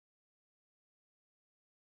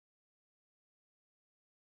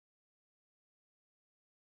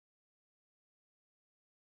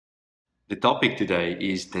The topic today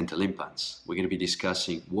is dental implants. We're going to be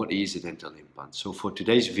discussing what is a dental implant. So for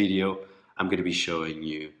today's video, I'm going to be showing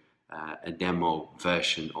you a demo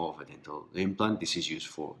version of a dental implant. This is used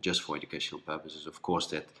just for educational purposes. Of course,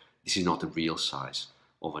 that this is not the real size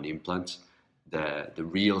of an implant. The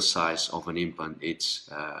real size of an implant, it's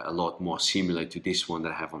a lot more similar to this one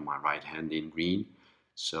that I have on my right hand in green.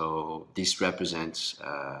 So this represents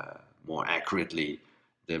more accurately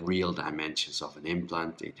the real dimensions of an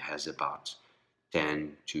implant. It has about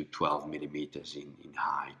 10 to 12 millimeters in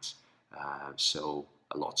height, so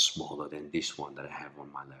a lot smaller than this one that I have on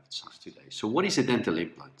my left side today. So what is a dental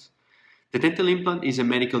implant? The dental implant is a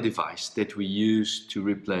medical device that we use to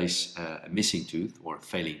replace a missing tooth or a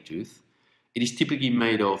failing tooth. It is typically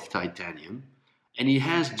made of titanium, and it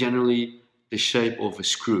has generally the shape of a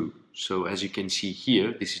screw. So as you can see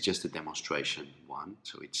here, this is just a demonstration one,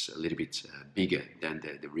 so it's a little bit bigger than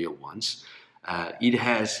the real ones. It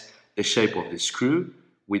has the shape of the screw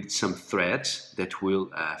with some threads that will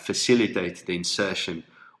facilitate the insertion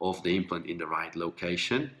of the implant in the right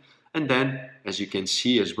location. And then, as you can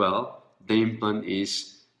see as well, the implant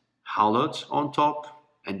is hollowed on top.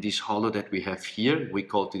 And this hollow that we have here, we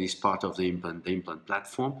call to this part of the implant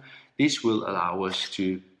platform. This will allow us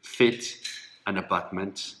to fit an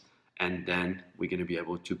abutment, and then we're going to be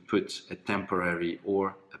able to put a temporary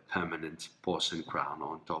or a permanent porcelain crown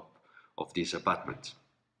on top of this abutment.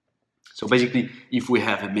 So basically, if we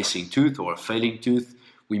have a missing tooth or a failing tooth,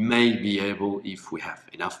 we may be able, if we have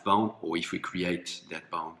enough bone or if we create that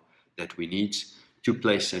bone that we need, to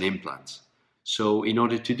place an implant. So in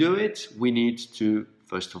order to do it, we need to,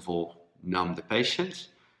 first of all, numb the patient.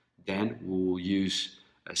 Then we will use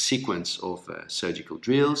a sequence of surgical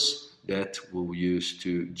drills that we'll use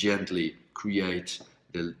to gently create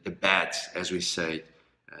the bed, as we say,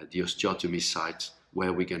 the osteotomy site,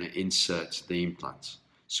 where we're going to insert the implant.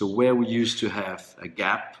 So where we used to have a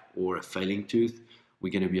gap or a failing tooth,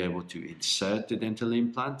 we're going to be able to insert the dental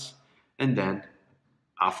implant, and then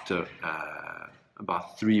after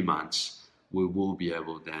about 3 months, we will be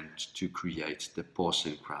able then to create the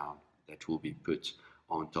porcelain crown that will be put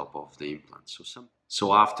on top of the implant.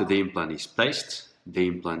 So after the implant is placed, the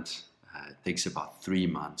implant takes about 3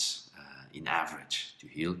 months in average to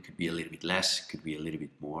heal. Could be a little bit less, could be a little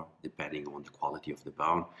bit more, depending on the quality of the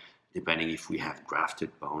bone, depending if we have grafted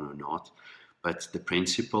bone or not. But the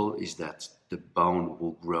principle is that the bone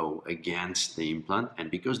will grow against the implant,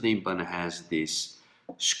 and because the implant has this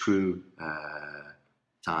screw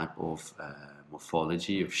type of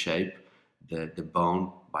morphology of shape, the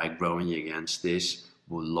bone, by growing against this,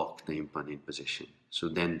 will lock the implant in position. So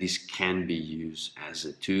then this can be used as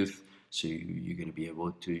a tooth. So you're going to be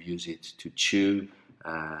able to use it to chew,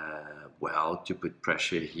 to put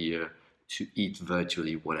pressure here, to eat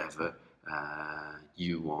virtually whatever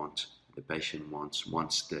you want, the patient wants,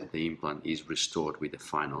 once the implant is restored with the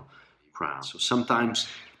final crown. So sometimes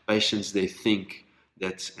patients, they think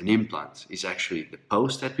that an implant is actually the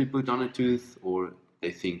post that we put on a tooth, or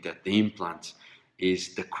they think that the implant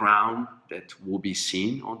is the crown that will be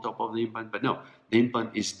seen on top of the implant. But no, the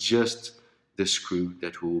implant is just the screw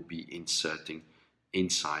that we will be inserting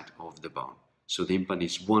inside of the bone. So the implant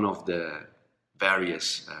is one of the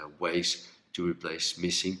various ways to replace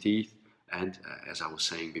missing teeth. And as I was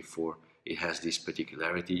saying before, it has this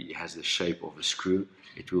particularity. It has the shape of a screw.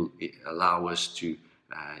 It will allow us to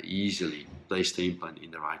easily place the implant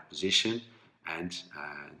in the right position, and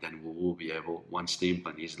then we will be able, once the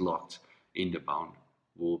implant is locked in the bone,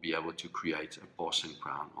 we will be able to create a porcelain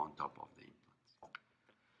crown on top of the implant.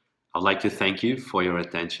 I'd like to thank you for your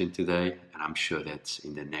attention today, and I'm sure that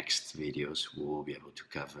in the next videos we will be able to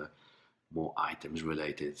cover more items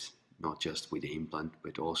related not just with the implant,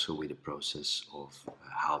 but also with the process of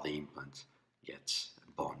how the implant gets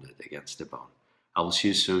bonded against the bone. I will see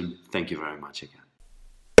you soon. Thank you very much again.